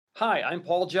Hi, I'm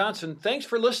Paul Johnson. Thanks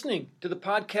for listening to the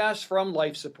podcast from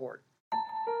Life Support.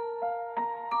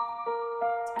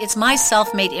 It's my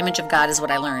self-made image of God is what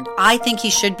I learned. I think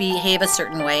he should behave a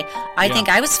certain way. I think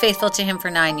I was faithful to him for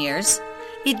 9 years.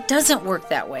 It doesn't work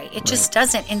that way. It just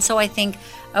doesn't. And so I think,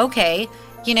 okay,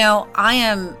 I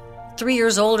am 3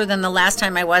 years older than the last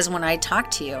time I was when I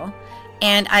talked to you.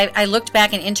 And I looked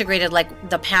back and integrated like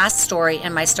the past story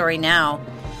and my story now.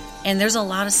 And there's a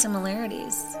lot of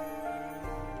similarities.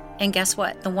 And guess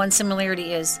what? The one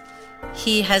similarity is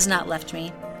he has not left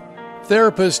me.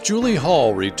 Therapist Julie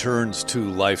Hall returns to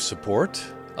Life Support,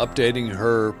 updating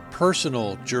her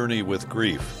personal journey with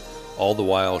grief. All the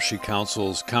while, she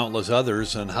counsels countless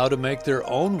others on how to make their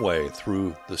own way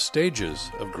through the stages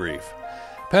of grief.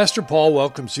 Pastor Paul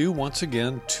welcomes you once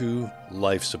again to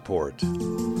Life Support.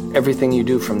 Everything you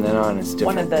do from then on is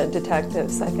different. One of the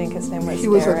detectives, I think his name was He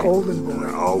was Derek. a golden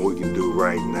boy. All we can do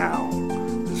right now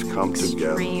is come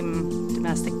together. Extreme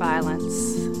domestic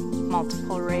violence,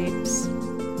 multiple rapes.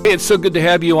 Hey, it's so good to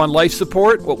have you on Life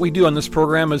Support. What we do on this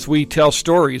program is we tell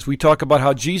stories. We talk about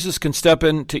how Jesus can step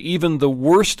into even the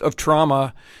worst of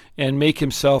trauma and make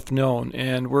himself known.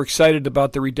 And we're excited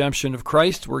about the redemption of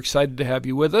Christ. We're excited to have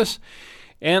you with us.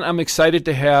 And I'm excited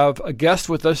to have a guest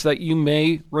with us that you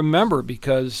may remember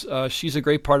because she's a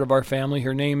great part of our family.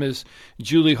 Her name is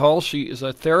Julie Hall. She is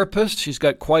a therapist. She's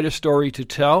got quite a story to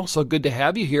tell. So good to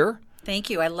have you here.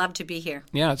 Thank you. I love to be here.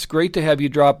 Yeah, it's great to have you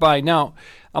drop by. Now,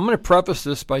 I'm going to preface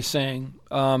this by saying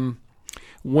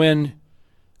when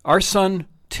our son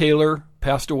Taylor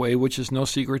passed away, which is no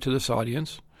secret to this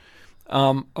audience,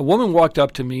 a woman walked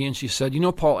up to me and she said,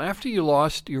 Paul, after you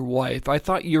lost your wife, I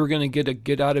thought you were going to get a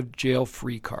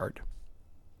get-out-of-jail-free card.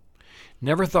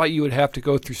 Never thought you would have to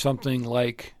go through something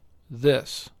like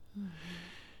this. Mm-hmm.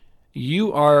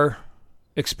 You are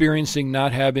experiencing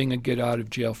not having a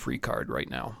get-out-of-jail-free card right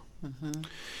now. Mm-hmm.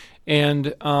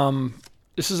 And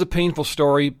this is a painful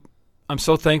story. I'm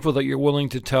so thankful that you're willing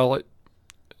to tell it.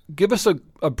 Give us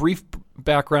a brief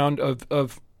background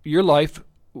of your life,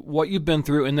 what you've been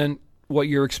through, and then what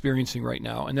you're experiencing right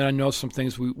now. And then I know some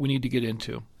things we need to get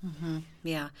into. Mm-hmm.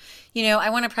 Yeah. I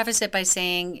want to preface it by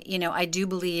saying, I do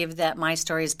believe that my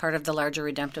story is part of the larger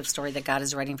redemptive story that God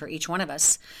is writing for each one of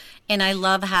us. And I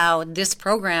love how this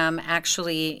program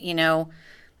actually,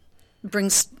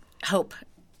 brings hope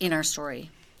in our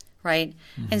story, right?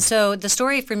 Mm-hmm. And so the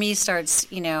story for me starts,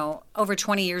 over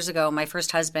 20 years ago, my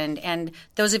first husband, and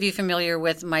those of you familiar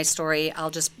with my story,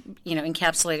 I'll just,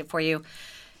 encapsulate it for you.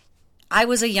 I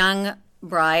was a young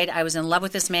bride. I was in love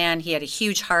with this man. He had a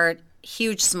huge heart,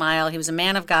 huge smile. He was a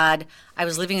man of God. I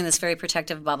was living in this very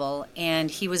protective bubble, and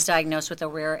he was diagnosed with a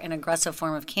rare and aggressive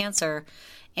form of cancer.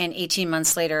 And 18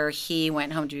 months later, he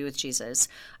went home to be with Jesus.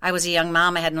 I was a young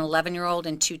mom. I had an 11-year-old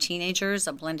and 2 teenagers,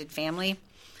 a blended family.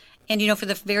 And, for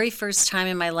the very first time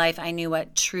in my life, I knew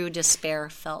what true despair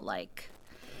felt like.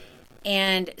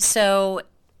 And so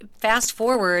fast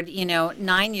forward,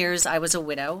 9 years, I was a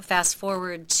widow. Fast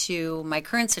forward to my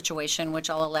current situation, which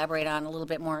I'll elaborate on a little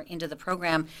bit more into the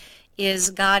program,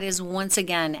 is God is once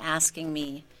again asking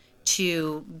me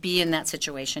to be in that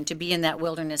situation, to be in that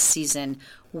wilderness season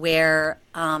where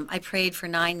I prayed for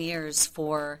 9 years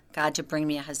for God to bring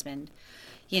me a husband.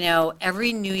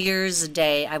 Every New Year's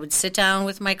Day, I would sit down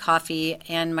with my coffee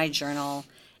and my journal,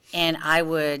 and I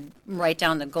would write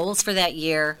down the goals for that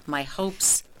year, my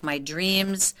hopes, my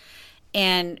dreams,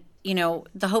 and,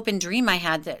 the hope and dream I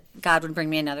had that God would bring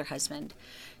me another husband.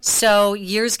 So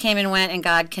years came and went, and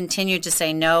God continued to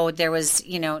say no. There was,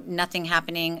 nothing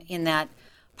happening in that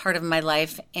part of my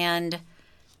life. And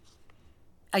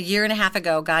a year and a half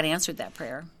ago, God answered that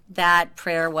prayer. That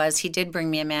prayer was, he did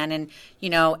bring me a man. And,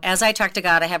 as I talk to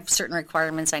God, I have certain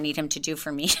requirements I need him to do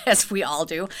for me, as we all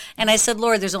do. And I said,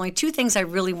 Lord, there's only 2 things I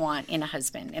really want in a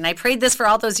husband. And I prayed this for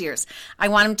all those years. I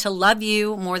want him to love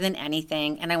you more than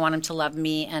anything, and I want him to love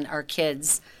me and our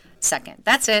kids second.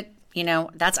 That's it.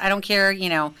 I don't care,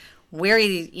 where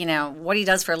he, what he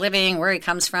does for a living, where he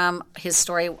comes from, his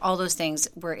story, all those things,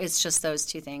 where it's just those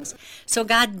 2 things. So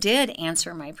God did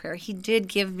answer my prayer. He did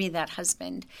give me that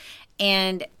husband.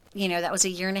 And that was a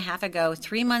year and a half ago.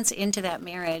 3 months into that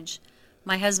marriage,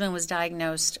 my husband was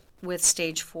diagnosed with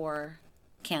stage 4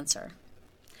 cancer.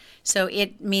 So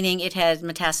meaning it had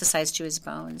metastasized to his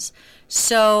bones.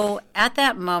 So at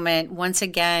that moment, once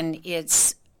again,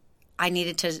 I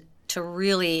needed to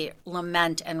really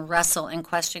lament and wrestle and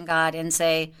question God and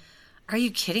say, are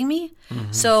you kidding me?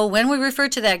 Mm-hmm. So when we refer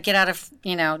to that get out of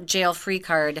jail free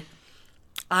card,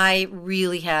 I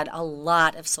really had a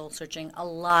lot of soul searching, a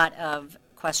lot of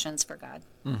questions for God.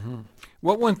 Mm-hmm.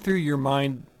 What went through your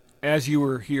mind as you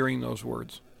were hearing those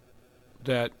words?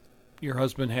 That your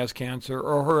husband has cancer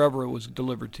or whoever it was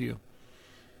delivered to you?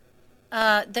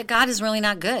 That God is really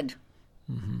not good.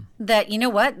 That, you know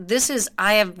what,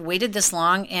 I have waited this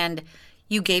long and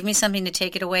you gave me something to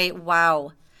take it away.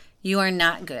 Wow, you are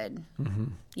not good.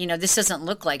 This doesn't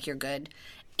look like you're good.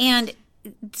 And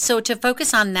so to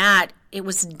focus on that, it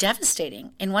was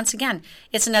devastating. And once again,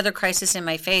 it's another crisis in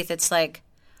my faith. It's like,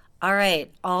 all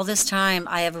right, all this time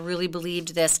I have really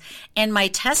believed this. And my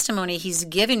testimony he's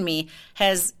given me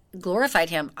has glorified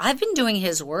him. I've been doing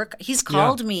his work. He's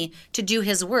called me to do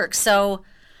his work. So,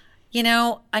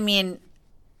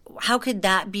 how could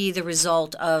that be the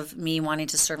result of me wanting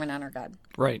to serve and honor God?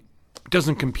 Right. It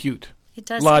doesn't compute. It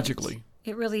doesn't. Logically.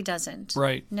 It really doesn't.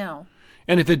 Right. No.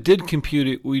 And if it did compute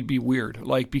it, we'd be weird.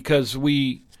 Because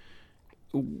we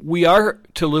are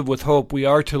to live with hope. We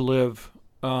are to live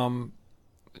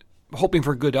hoping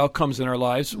for good outcomes in our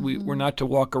lives. We're not to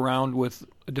walk around with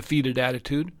a defeated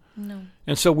attitude. No.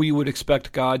 And so we would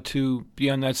expect God to be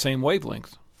on that same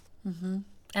wavelength.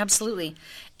 Absolutely.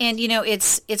 And,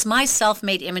 it's my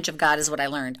self-made image of God is what I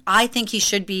learned. I think he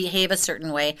should behave a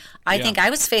certain way. I think I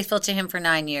was faithful to him for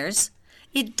 9 years.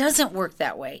 It doesn't work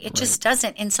that way. It just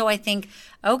doesn't. And so I think,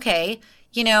 okay,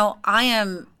 I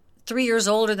am 3 years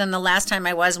older than the last time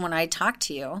I was when I talked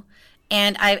to you.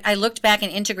 And I looked back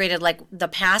and integrated like the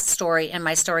past story and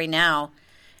my story now.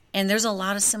 And there's a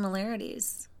lot of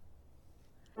similarities.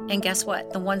 And guess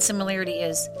what? The one similarity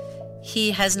is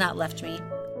he has not left me.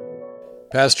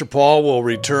 Pastor Paul will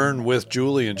return with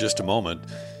Julie in just a moment.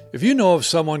 If you know of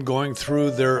someone going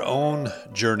through their own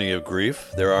journey of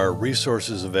grief, there are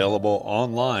resources available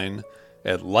online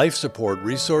at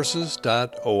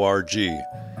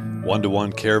lifesupportresources.org.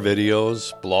 One-to-one care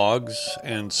videos, blogs,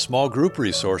 and small group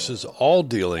resources, all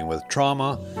dealing with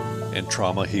trauma and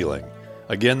trauma healing.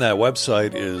 Again, that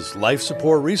website is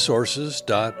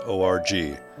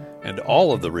lifesupportresources.org, and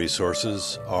all of the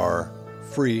resources are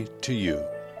free to you.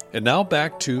 And now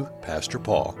back to Pastor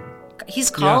Paul. He's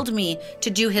called me to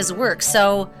do his work.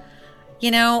 So,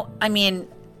 how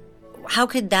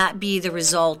could that be the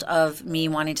result of me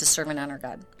wanting to serve and honor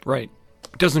God? Right.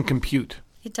 It doesn't compute.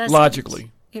 It doesn't.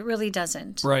 Logically. It really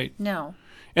doesn't. Right. No.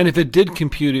 And if it did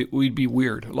compute it, we'd be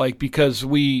weird. Because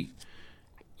we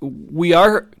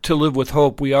are to live with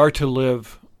hope. We are to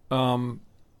live hoping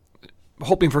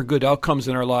for good outcomes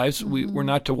in our lives. We're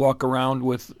not to walk around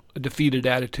with a defeated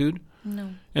attitude. No.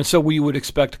 And so we would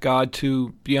expect God to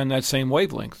be on that same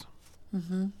wavelength.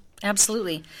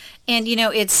 Absolutely. And,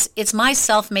 it's my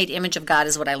self-made image of God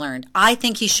is what I learned. I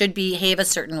think he should behave a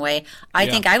certain way. I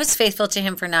think I was faithful to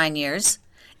him for 9 years.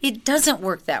 It doesn't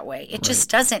work that way. It just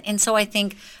doesn't. And so I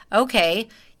think, okay,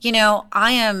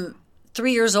 I am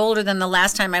 3 years older than the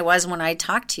last time I was when I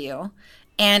talked to you.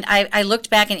 And I looked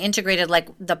back and integrated like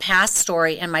the past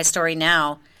story and my story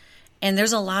now. And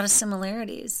there's a lot of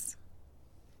similarities.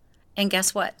 And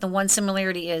guess what? The one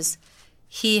similarity is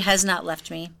he has not left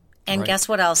me. And guess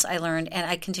what else I learned? And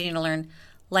I continue to learn.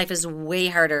 Life is way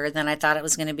harder than I thought it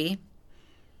was going to be.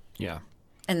 Yeah.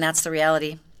 And that's the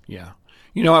reality. Yeah.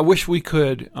 I wish we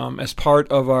could, as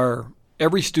part of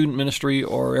every student ministry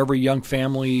or every young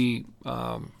family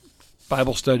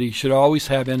Bible study should always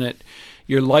have in it,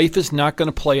 your life is not going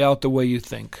to play out the way you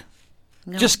think.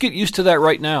 No. Just get used to that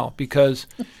right now, because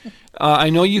I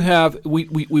know you have,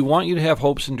 we want you to have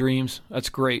hopes and dreams. That's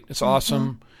great. It's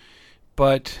awesome.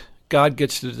 But God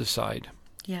gets to decide.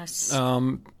 Yes.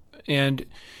 And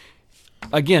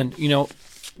again,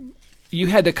 you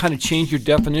had to kind of change your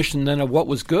definition then of what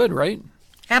was good, right?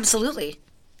 Absolutely.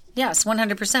 Yes,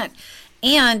 100%.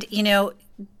 And,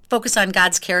 focus on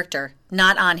God's character,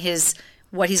 not on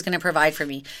what he's going to provide for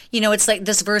me. It's like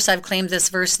this verse, I've claimed this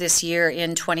verse this year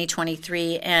in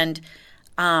 2023, and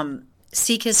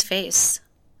seek his face.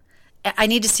 I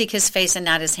need to seek his face and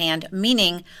not his hand,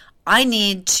 meaning I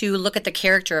need to look at the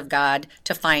character of God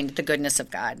to find the goodness of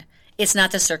God. It's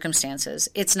not the circumstances.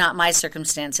 It's not my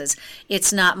circumstances.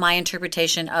 It's not my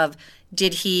interpretation of,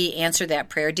 did he answer that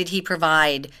prayer? Did he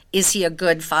provide? Is he a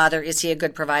good father? Is he a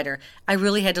good provider? I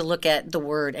really had to look at the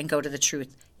word and go to the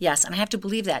truth. Yes, and I have to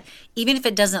believe that, even if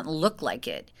it doesn't look like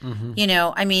it. Even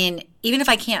if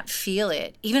I can't feel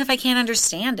it, even if I can't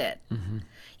understand it.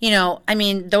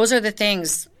 Those are the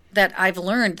things that I've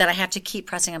learned that I have to keep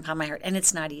pressing upon my heart, and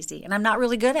it's not easy, and I'm not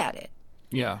really good at it.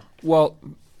 Yeah. Well,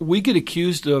 we get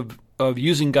accused of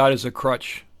using God as a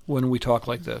crutch when we talk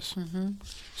like this.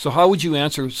 So how would you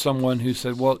answer someone who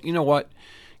said, well, you know what,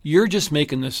 you're just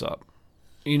making this up?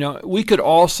 We could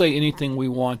all say anything we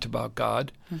want about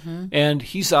God, and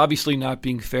he's obviously not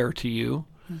being fair to you.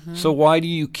 So why do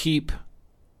you keep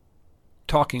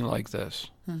talking like this?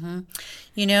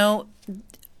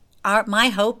 My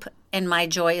hope and my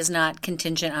joy is not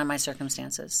contingent on my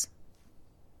circumstances.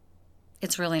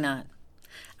 It's really not.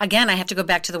 Again, I have to go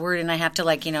back to the Word, and I have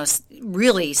to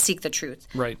really seek the truth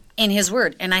in His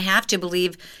Word. And I have to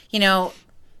believe, that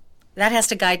has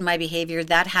to guide my behavior.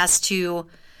 That has to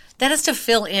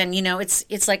fill in,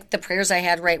 it's like the prayers I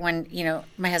had right when,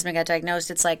 my husband got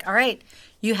diagnosed. It's like, all right,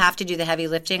 you have to do the heavy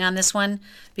lifting on this one,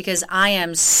 because I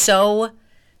am so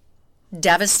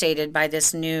devastated by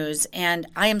this news, and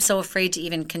I am so afraid to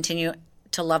even continue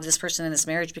to love this person in this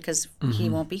marriage because he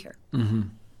won't be here. Mm-hmm.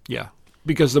 Yeah,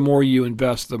 because the more you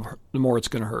invest, the more it's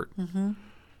going to hurt. Mm-hmm.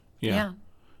 Yeah.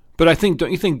 But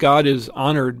don't you think God is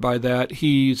honored by that?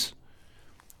 He's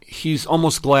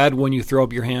almost glad when you throw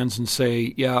up your hands and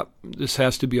say, yeah, this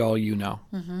has to be all you now,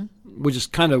 which is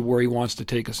kind of where He wants to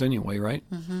take us anyway, right?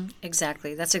 Mm-hmm.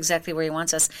 Exactly. That's exactly where He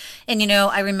wants us. And,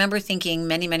 I remember thinking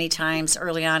many, many times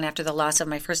early on after the loss of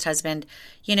my first husband,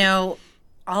 all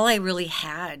I really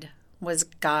had was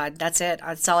God. That's it.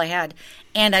 That's all I had.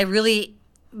 And I really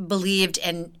believed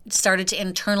and started to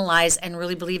internalize and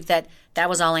really believed that that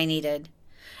was all I needed.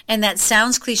 And that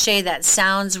sounds cliche, that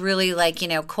sounds really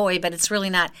coy, but it's really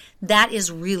not. That is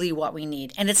really what we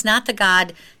need. And it's not the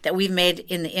God that we've made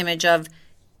in the image of,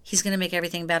 He's going to make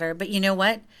everything better. But you know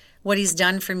what? What He's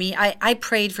done for me, I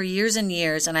prayed for years and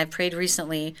years, and I've prayed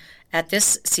recently at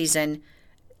this season,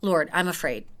 Lord, I'm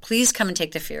afraid. Please come and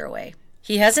take the fear away.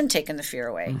 He hasn't taken the fear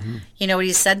away. Mm-hmm. You know what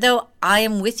He said, though? I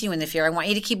am with you in the fear. I want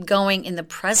you to keep going in the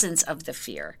presence of the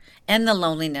fear and the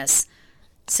loneliness.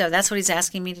 So that's what He's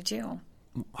asking me to do.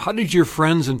 How did your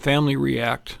friends and family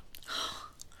react?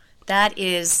 That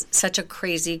is such a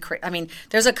crazy,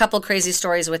 there's a couple crazy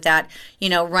stories with that.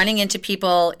 Running into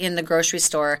people in the grocery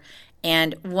store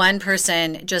and one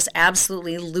person just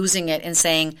absolutely losing it and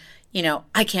saying,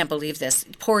 I can't believe this.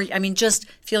 Just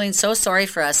feeling so sorry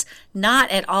for us, not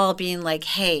at all being like,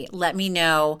 hey, let me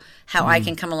know how I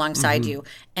can come alongside you.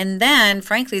 And then,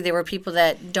 frankly, there were people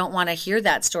that don't want to hear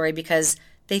that story because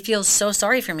they feel so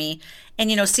sorry for me. And,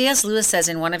 C.S. Lewis says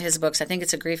in one of his books, I think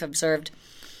it's A Grief Observed,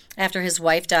 after his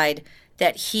wife died,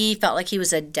 that he felt like he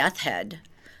was a death head.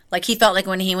 Like he felt like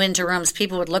when he went into rooms,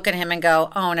 people would look at him and go,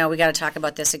 oh, no, we got to talk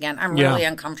about this again. I'm really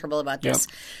uncomfortable about this.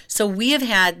 Yep. So we have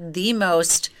had the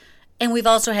most, and we've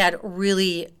also had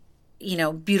really,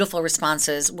 beautiful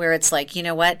responses where it's like, you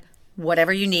know what?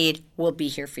 Whatever you need, we'll be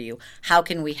here for you. How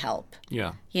can we help?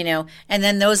 Yeah. And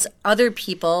then those other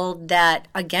people that,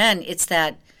 again, it's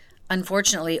that,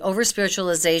 unfortunately,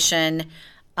 over-spiritualization,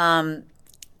 and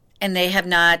they have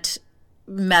not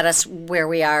met us where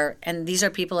we are. And these are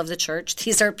people of the church.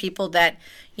 These are people that,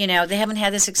 they haven't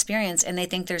had this experience, and they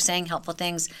think they're saying helpful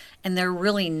things, and they're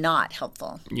really not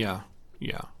helpful. Yeah,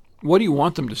 yeah. What do you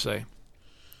want them to say?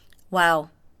 Wow,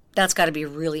 that's got to be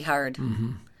really hard.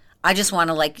 Mm-hmm. I just want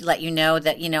to let you know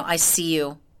that, I see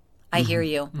you. I hear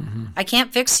you. Mm-hmm. I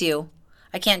can't fix you.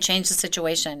 I can't change the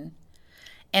situation.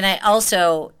 And I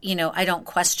also, I don't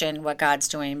question what God's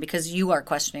doing because you are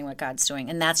questioning what God's doing.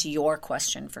 And that's your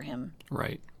question for Him.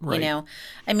 Right.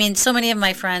 So many of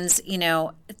my friends,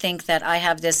 think that I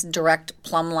have this direct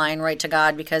plumb line right to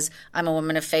God because I'm a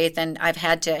woman of faith and I've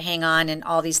had to hang on and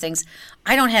all these things.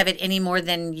 I don't have it any more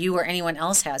than you or anyone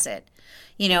else has it.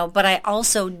 But I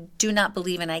also do not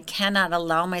believe, and I cannot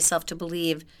allow myself to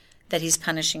believe that He's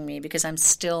punishing me because I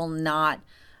still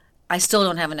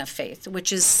don't have enough faith,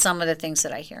 which is some of the things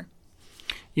that I hear.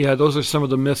 Yeah, those are some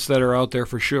of the myths that are out there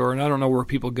for sure. And I don't know where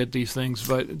people get these things,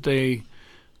 but they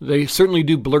certainly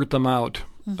do blurt them out.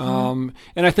 Mm-hmm.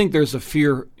 And I think there's a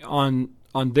fear on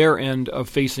their end of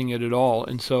facing it at all.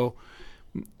 And so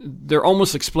they're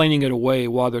almost explaining it away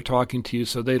while they're talking to you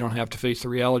so they don't have to face the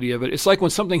reality of it. It's like when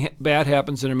something bad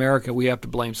happens in America, we have to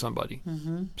blame somebody.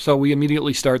 Mm-hmm. So we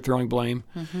immediately start throwing blame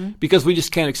because we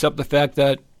just can't accept the fact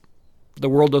that the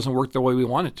world doesn't work the way we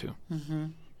want it to. Mm-hmm.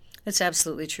 It's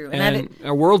absolutely true. And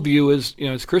our worldview is,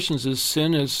 as Christians, is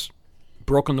sin has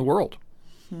broken the world.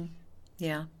 Mm-hmm.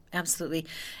 Yeah, absolutely.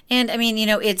 And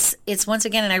it's once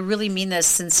again, and I really mean this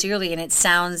sincerely, and it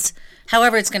sounds,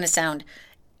 however it's going to sound,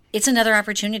 it's another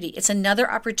opportunity. It's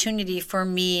another opportunity for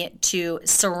me to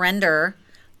surrender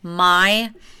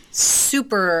my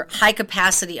super high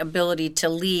capacity ability to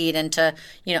lead and to,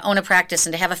 own a practice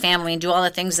and to have a family and do all the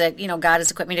things that, God has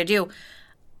equipped me to do.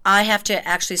 I have to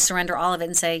actually surrender all of it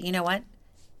and say, you know what?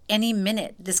 Any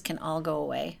minute this can all go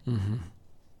away. Mm-hmm.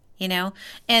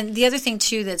 And the other thing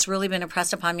too that's really been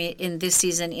impressed upon me in this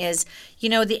season is,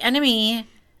 the enemy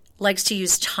likes to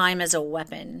use time as a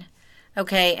weapon.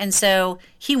 Okay, and so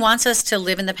he wants us to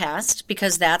live in the past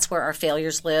because that's where our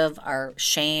failures live, our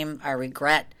shame, our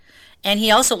regret. And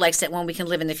he also likes it when we can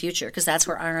live in the future, because that's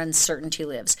where our uncertainty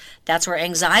lives. That's where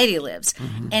anxiety lives.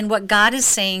 And what God is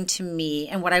saying to me,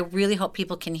 and what I really hope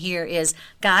people can hear, is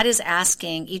God is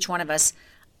asking each one of us,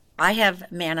 I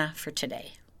have manna for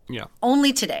today. Yeah.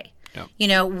 Only today. Yeah. You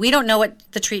know, we don't know what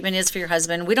the treatment is for your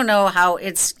husband. We don't know how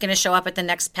it's going to show up at the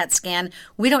next PET scan.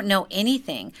 We don't know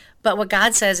anything. But what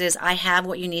God says is, I have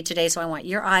what you need today, so I want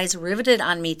your eyes riveted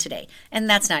on me today. And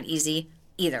that's not easy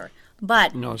either.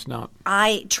 But No, it's not.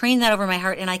 I train that over my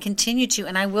heart, and I continue to,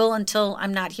 and I will until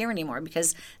I'm not here anymore,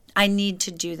 because I need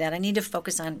to do that. I need to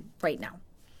focus on right now.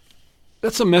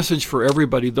 That's a message for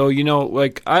everybody, though. You know,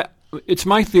 like it's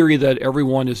my theory that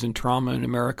everyone is in trauma in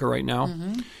America right now.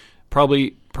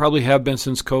 Probably have been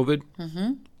since COVID.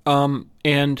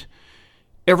 And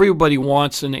everybody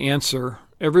wants an answer.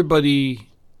 Everybody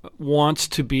wants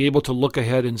to be able to look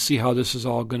ahead and see how this is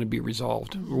all going to be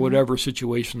resolved, or whatever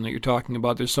situation that you're talking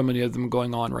about. There's so many of them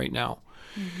going on right now.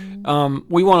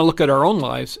 We want to look at our own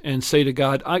lives and say to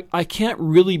God, I can't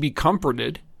really be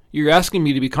comforted. You're asking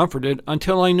me to be comforted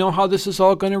until I know how this is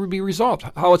all going to be resolved,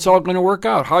 how it's all going to work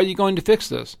out. How are you going to fix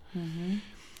this?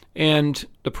 And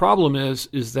the problem is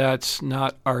that's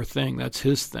not our thing. That's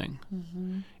his thing.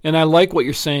 And I like what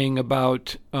you're saying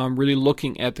about really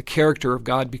looking at the character of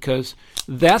God, because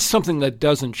that's something that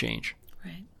doesn't change.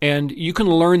 Right. And you can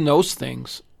learn those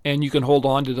things, and you can hold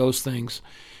on to those things.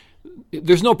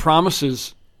 There's no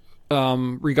promises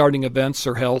regarding events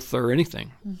or health or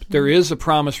anything. There is a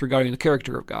promise regarding the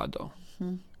character of God, though.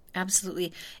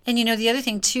 Absolutely. And, you know, the other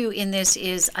thing, too, in this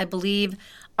is, I believe,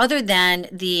 other than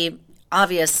the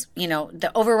obvious, you know,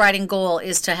 the overriding goal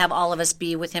is to have all of us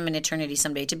be with him in eternity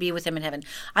someday, to be with him in heaven.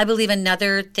 I believe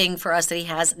another thing for us that he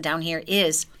has down here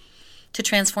is to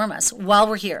transform us while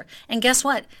we're here. And guess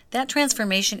what? That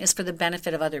transformation is for the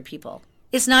benefit of other people.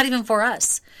 It's not even for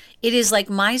us. It is like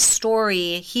my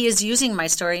story. He is using my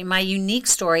story, my unique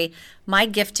story, my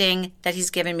gifting that he's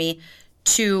given me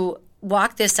to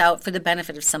walk this out for the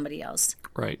benefit of somebody else.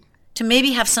 Right. To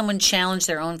maybe have someone challenge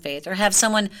their own faith, or have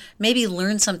someone maybe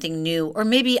learn something new, or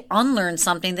maybe unlearn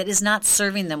something that is not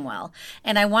serving them well.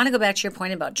 And I want to go back to your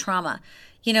point about trauma.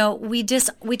 You know, we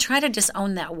try to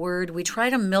disown that word. We try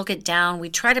to milk it down. We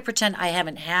try to pretend I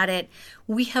haven't had it.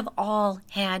 We have all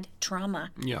had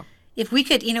trauma. Yeah. If we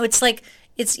could, you know, it's like,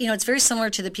 it's very similar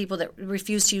to the people that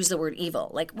refuse to use the word evil.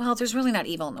 Like, well, there's really not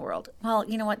evil in the world. Well,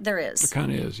 you know what? There is. It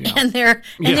kind of is, yeah. And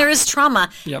there is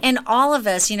trauma. Yep. And all of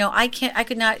us, you know, I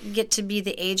could not get to be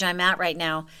the age I'm at right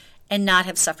now and not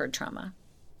have suffered trauma.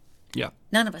 Yeah.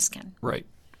 None of us can. Right.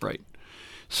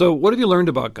 So what have you learned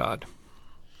about God?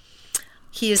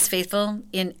 He is faithful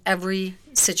in every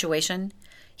situation.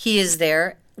 He is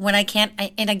there when I can't.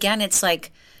 And again, it's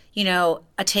like, you know,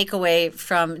 a takeaway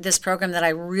from this program that I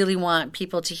really want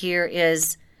people to hear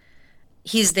is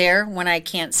he's there when I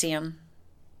can't see him.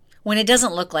 When it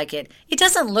doesn't look like it. It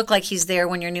doesn't look like he's there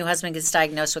when your new husband gets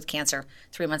diagnosed with cancer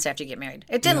 3 months after you get married.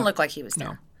 It didn't look like he was there.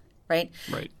 No. Right?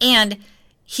 Right. And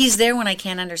he's there when I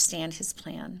can't understand his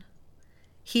plan.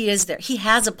 He is there. He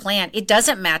has a plan. It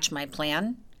doesn't match my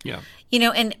plan. Yeah. You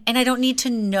know, and I don't need to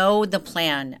know the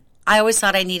plan. I always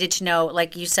thought I needed to know,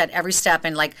 like you said, every step,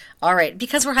 and like, all right,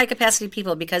 because we're high capacity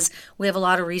people, because we have a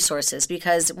lot of resources,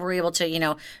 because we're able to, you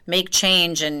know, make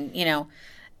change and, you know,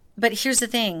 but here's the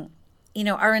thing, you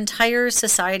know, our entire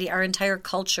society, our entire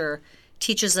culture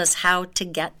teaches us how to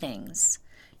get things,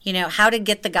 you know, how to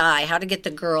get the guy, how to get the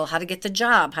girl, how to get the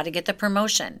job, how to get the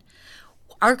promotion.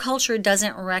 Our culture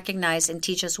doesn't recognize and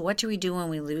teach us, what do we do when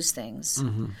we lose things?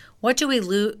 What do we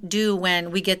do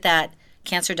when we get that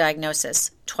cancer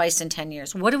diagnosis twice in 10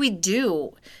 years? What do we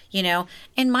do? You know,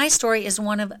 and my story is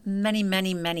one of many,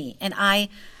 many, many. And I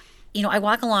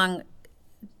walk along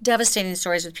devastating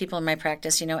stories with people in my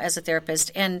practice, you know, as a therapist.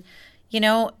 And, you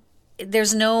know,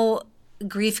 there's no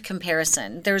grief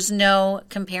comparison. There's no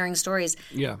comparing stories.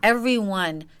 Yeah.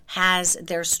 Everyone has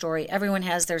their story. Everyone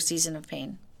has their season of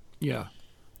pain. Yeah.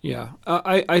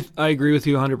 I agree with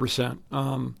you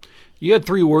 100%. You had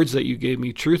 3 words that you gave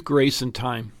me: truth, grace, and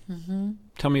time.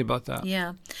 Tell me about that.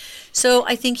 Yeah. So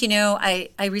I think, you know, I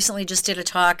recently just did a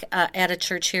talk at a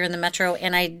church here in the Metro,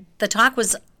 and I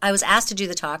was asked to do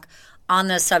the talk on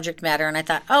the subject matter, and I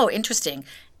thought, oh, interesting.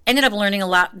 Ended up learning a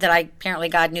lot that apparently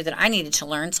God knew that I needed to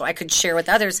learn so I could share with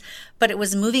others, but it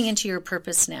was moving into your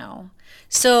purpose now.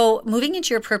 So moving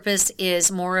into your purpose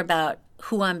is more about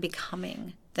who I'm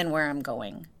becoming than where I'm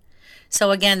going.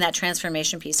 So again, that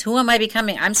transformation piece. Who am I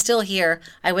becoming? I'm still here.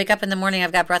 I wake up in the morning.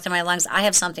 I've got breath in my lungs. I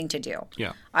have something to do.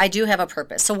 Yeah. I do have a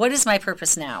purpose. So what is my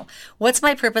purpose now? What's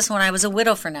my purpose when I was a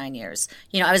widow for 9 years?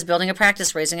 I was building a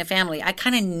practice, raising a family. I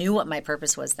kind of knew what my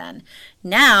purpose was then.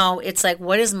 Now it's like,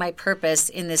 what is my purpose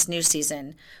in this new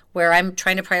season where I'm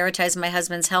trying to prioritize my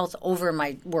husband's health over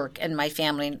my work and my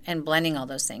family and blending all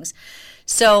those things?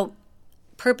 So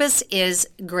purpose is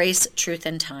grace, truth,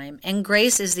 and time. And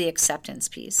grace is the acceptance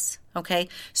piece. Okay?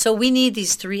 So we need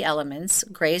these 3 elements,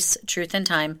 grace, truth, and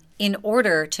time, in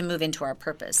order to move into our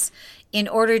purpose.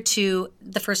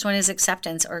 The first one is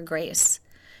acceptance or grace.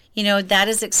 That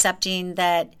is accepting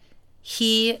that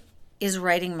he is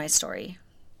writing my story.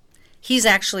 He's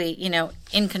actually,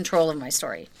 in control of my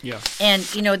story. Yeah. And,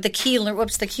 the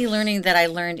key learning that I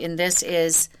learned in this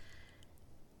is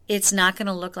it's not going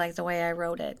to look like the way I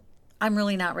wrote it. I'm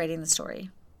really not writing the story.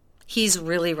 He's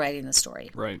really writing the story.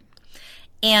 Right.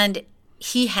 And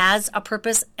he has a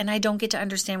purpose, and I don't get to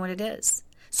understand what it is.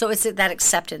 So it's that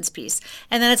acceptance piece.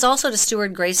 And then it's also to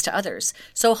steward grace to others.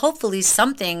 So hopefully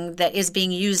something that is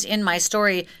being used in my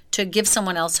story to give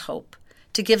someone else hope,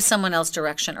 to give someone else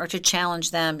direction, or to challenge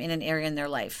them in an area in their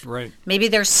life. Right. Maybe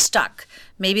they're stuck.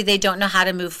 Maybe they don't know how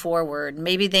to move forward.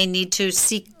 Maybe they need to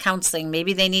seek counseling.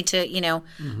 Maybe they need to,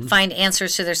 find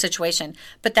answers to their situation.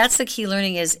 But that's the key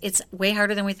learning is it's way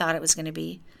harder than we thought it was going to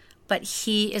be. But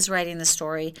he is writing the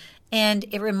story. And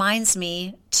it reminds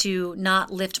me to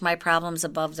not lift my problems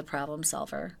above the problem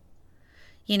solver.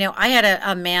 I had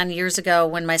a man years ago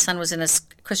when my son was in a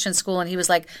Christian school, and he was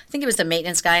like, I think he was the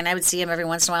maintenance guy, and I would see him every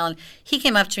once in a while, and he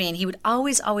came up to me, and he would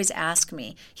always ask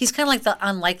me. He's kind of like the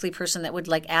unlikely person that would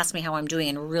ask me how I'm doing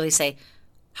and really say,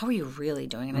 how are you really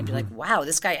doing? And I'd be like, wow,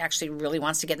 this guy actually really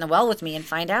wants to get in the well with me and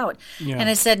find out. Yeah. And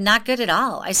I said, not good at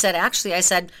all. I said,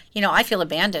 I feel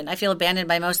abandoned. I feel abandoned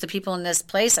by most of the people in this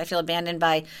place. I feel abandoned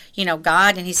by,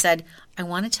 God. And he said, I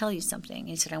want to tell you something.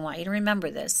 He said, I want you to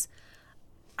remember this.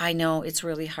 I know it's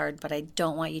really hard, but I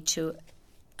don't want you to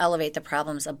elevate the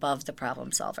problems above the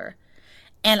problem solver.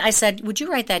 And I said, would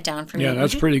you write that down for me? Yeah,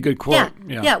 that's a pretty good quote.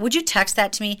 Yeah. Would you text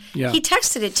that to me? Yeah. He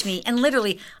texted it to me, and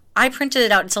literally, I printed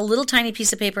it out. It's a little tiny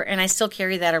piece of paper, and I still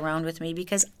carry that around with me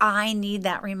because I need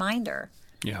that reminder.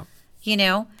 Yeah.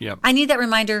 Yeah. I need that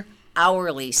reminder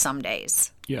hourly some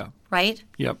days. Yeah. Right?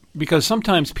 Yeah. Because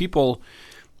sometimes people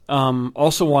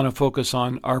also want to focus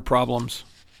on our problems.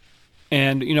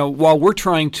 And, while we're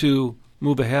trying to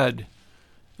move ahead,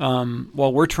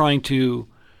 while we're trying to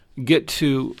get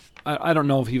to, I don't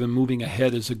know if even moving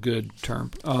ahead is a good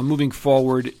term, moving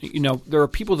forward, there are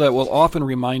people that will often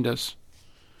remind us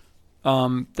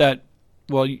that,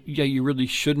 well, yeah, you really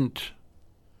shouldn't.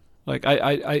 Like,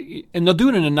 and they'll do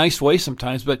it in a nice way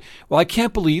sometimes, but, well, I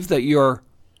can't believe that you're,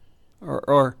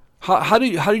 or how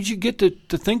did you get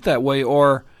to think that way?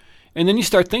 And then you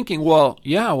start thinking, well,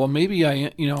 maybe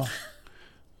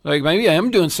maybe I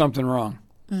am doing something wrong.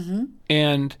 Mm-hmm.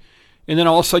 And then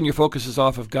all of a sudden your focus is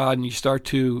off of God and you start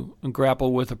to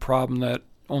grapple with a problem that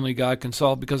only God can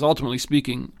solve, because ultimately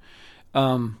speaking,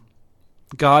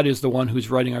 God is the one who's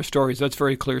writing our stories. That's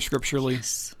very clear scripturally.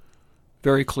 Yes.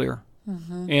 Very clear.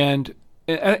 Mm-hmm. And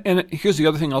here's the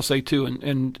other thing I'll say too,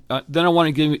 and then I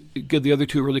want to give the other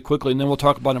two really quickly, and then we'll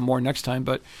talk about them more next time,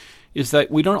 but is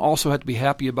that we don't also have to be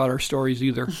happy about our stories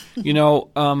either.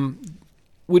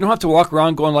 We don't have to walk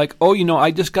around going like, oh,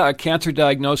 I just got a cancer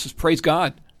diagnosis, praise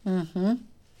God. Mm-hmm.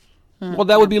 Mm-hmm. Well,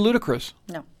 that would be ludicrous.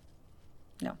 No.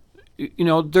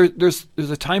 There's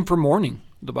a time for mourning,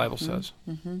 the Bible says.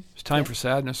 Mm-hmm. There's time for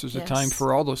sadness. There's a time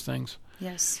for all those things.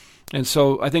 Yes. And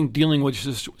so I think dealing with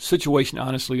this situation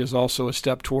honestly is also a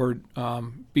step toward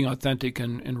being authentic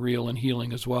and real and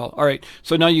healing as well. All right.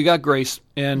 So now you got grace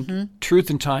and truth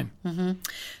and time. Mm-hmm.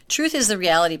 Truth is the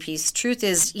reality piece. Truth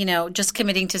is, just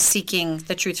committing to seeking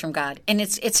the truth from God. And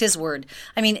it's His Word.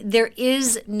 I mean, there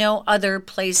is no other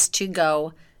place to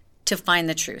go to find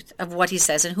the truth of what He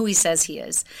says and who He says He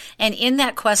is. And in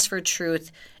that quest for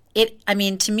truth,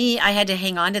 to me, I had to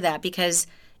hang on to that, because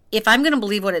if I'm going to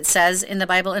believe what it says in the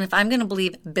Bible, and if I'm going to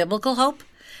believe biblical hope,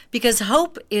 because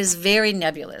hope is very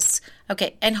nebulous,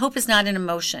 okay, and hope is not an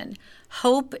emotion.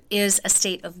 Hope is a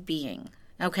state of being,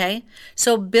 okay?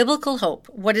 So biblical hope,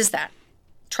 what is that?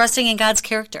 Trusting in God's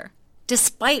character,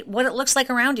 despite what it looks like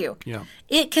around you. Yeah.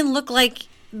 It can look like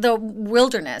the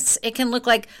wilderness. It can look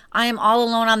like I am all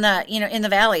alone on the, in the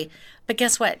valley. But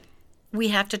guess what? We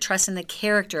have to trust in the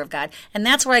character of God. And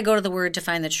that's where I go to the Word to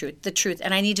find the truth.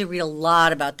 And I need to read a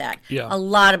lot about that, a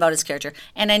lot about His character.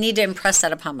 And I need to impress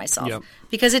that upon myself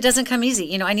because it doesn't come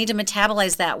easy. I need to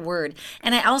metabolize that Word.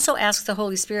 And I also ask the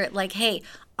Holy Spirit, hey,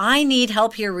 I need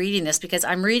help here reading this, because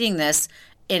I'm reading this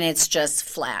and it's just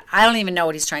flat. I don't even know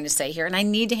what he's trying to say here, and I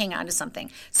need to hang on to something.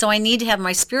 So I need to have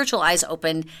my spiritual eyes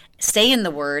open, stay in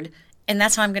the Word, and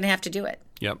that's how I'm going to have to do it.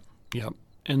 Yep.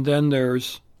 And then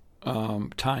there's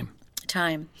time.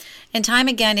 Time. And time,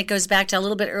 again, it goes back to a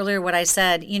little bit earlier what I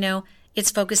said.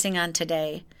 It's focusing on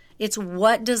today. It's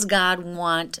what does God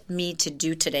want me to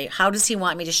do today? How does he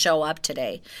want me to show up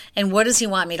today? And what does he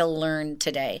want me to learn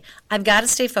today? I've got to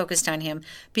stay focused on him,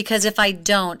 because if I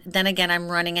don't, then again, I'm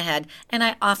running ahead. And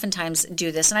I oftentimes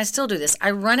do this, and I still do this.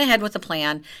 I run ahead with a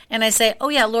plan, and I say, oh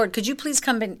yeah, Lord, could you please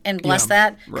come in and bless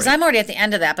that? Because I'm already at the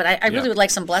end of that, but I really would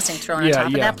like some blessing thrown on top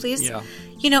of that, please. Yeah.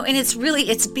 And it's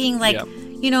being like,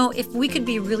 if we could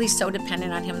be really so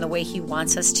dependent on him the way he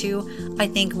wants us to, I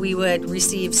think we would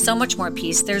receive so much more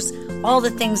peace. There's all the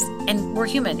things, and we're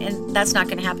human, and that's not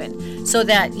going to happen. So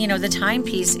that, the time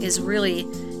piece is really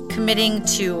committing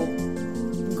to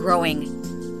growing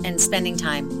and spending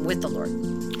time with the Lord.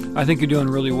 I think you're doing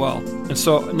really well. And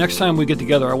so next time we get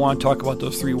together, I want to talk about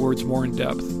those 3 words more in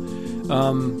depth.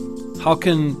 How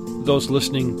can those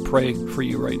listening pray for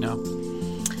you right now?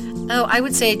 Oh, I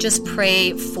would say just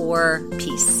pray for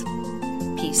peace.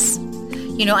 Peace.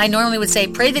 I normally would say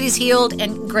pray that he's healed,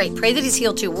 and great, pray that he's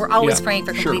healed too. We're always praying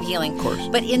for complete healing. Of course.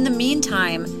 But in the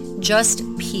meantime, just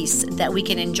peace, that we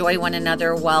can enjoy one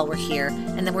another while we're here,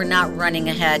 and that we're not running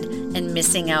ahead and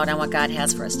missing out on what God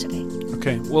has for us today.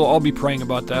 Okay, we'll all be praying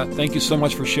about that. Thank you so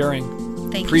much for sharing.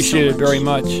 Thank Appreciate you so much. it very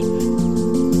much.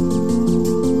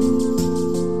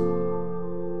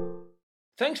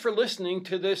 Thanks for listening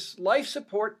to this Life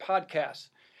Support podcast.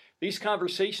 These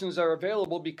conversations are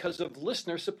available because of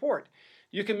listener support.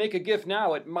 You can make a gift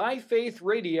now at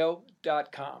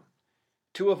myfaithradio.com.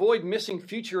 To avoid missing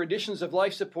future editions of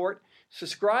Life Support,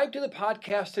 subscribe to the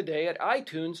podcast today at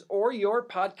iTunes or your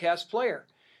podcast player.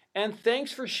 And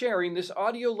thanks for sharing this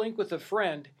audio link with a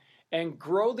friend, and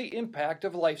grow the impact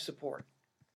of Life Support.